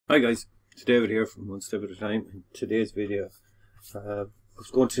Hi guys, it's David here from One Step at a Time. In today's video, I was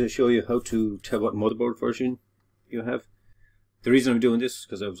going to show you how to tell what motherboard version you have. The reason I'm doing this is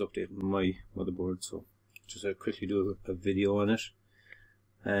because I was updating my motherboard, so just quickly do a video on it.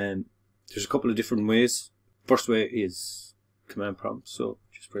 And there's a couple of different ways. First way is command prompt, so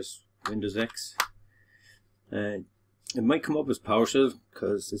just press Windows X, and it might come up as PowerShell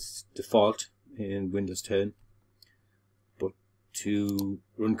because it's default in Windows 10. To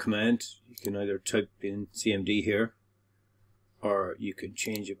run command, you can either type in CMD here, or you can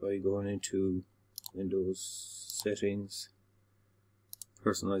change it by going into Windows settings,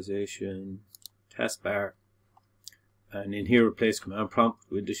 personalization, taskbar, and in here replace command prompt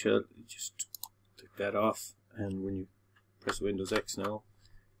with Windows shell. You just take that off, and when you press Windows X now,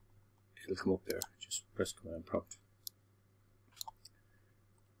 it'll come up there. Just press command prompt,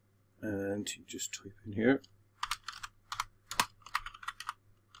 and you just type in here.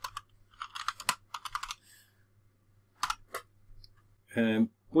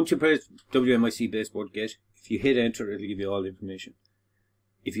 Once you press WMIC baseboard get, if you hit enter, it'll give you all the information.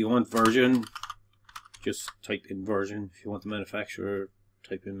 If you want version, just type in version. If you want the manufacturer,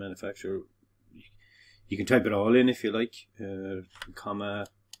 type in manufacturer. You can type it all in if you like, comma,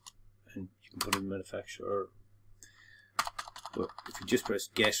 and you can put in manufacturer. But if you just press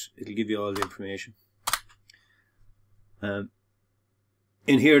get, it'll give you all the information. In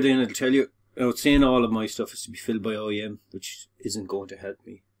here then it'll tell you, it's saying all of my stuff is to be filled by OEM, which isn't going to help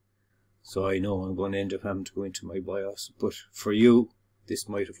me. So I know I'm going to end up having to go into my BIOS. But for you, this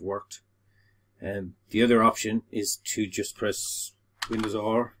might have worked. The other option is to just press Windows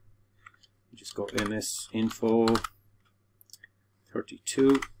R. Just go MS Info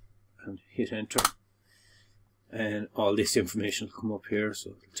 32 and hit enter. And all this information will come up here.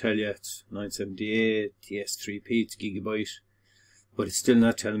 So it'll tell you it's 978, DS3P, it's gigabyte. But it's still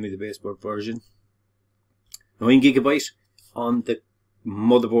not telling me the baseboard version. Now in gigabyte, on the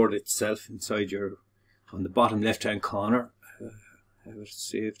motherboard itself, inside on the bottom left hand corner, I have it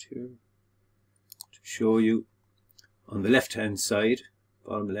saved here to show you. On the left hand side,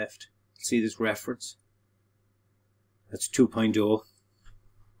 bottom left, see this reference? That's 2.0.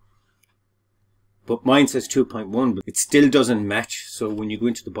 But mine says 2.1, but it still doesn't match. So when you go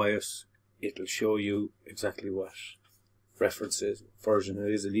into the BIOS, it'll show you exactly what references, version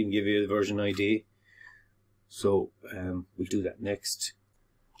it is. It'll even give you the version ID. So we'll do that next.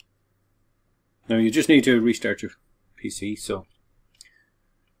 Now you just need to restart your PC. So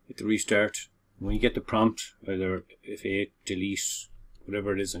hit the restart. When you get the prompt, either F8, delete,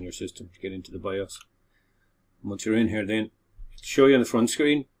 whatever it is on your system to get into the BIOS. Once you're in here, then it'll show you on the front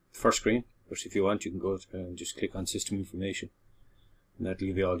screen, first screen. But if you want, you can go and just click on system information, and that'll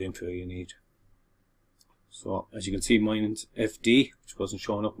give you all the info you need. So as you can see, mine's FD, which wasn't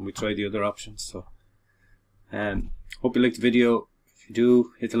showing up when we tried the other options. So hope you liked the video. If you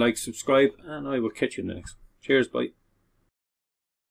do, hit the like, subscribe, and I will catch you in the next one. Cheers, bye.